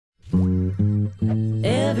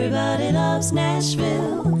Everybody loves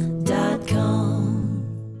Nashville.com.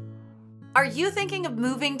 Are you thinking of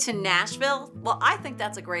moving to Nashville? Well, I think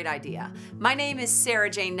that's a great idea. My name is Sarah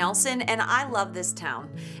Jane Nelson, and I love this town.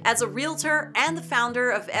 As a realtor and the founder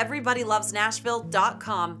of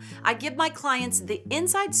EverybodyLovesNashville.com, I give my clients the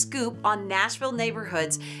inside scoop on Nashville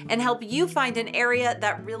neighborhoods and help you find an area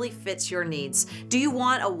that really fits your needs. Do you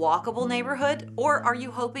want a walkable neighborhood, or are you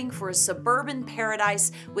hoping for a suburban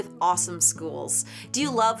paradise with awesome schools? Do you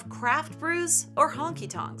love craft brews or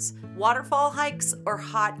honky-tonks, waterfall hikes or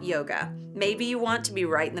hot yoga? Maybe you want to be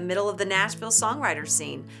right in the middle of the Nashville songwriter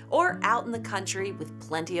scene, or out in the country with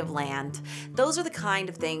plenty of land. Those are the kind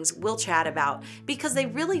of things we'll chat about because they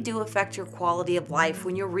really do affect your quality of life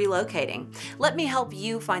when you're relocating. Let me help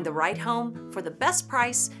you find the right home for the best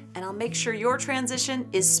price, and I'll make sure your transition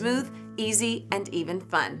is smooth, easy, and even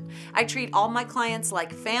fun. I treat all my clients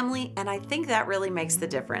like family, and I think that really makes the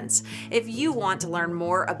difference. If you want to learn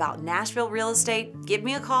more about Nashville real estate, give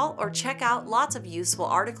me a call or check out lots of useful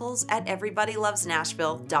articles at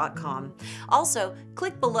EverybodyLovesNashville.com. Also,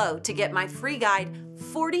 click below to get my free guide,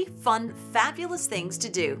 40 Fun, Fabulous Things to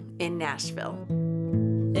Do in Nashville.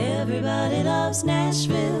 Everybody loves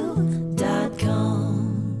Nashville.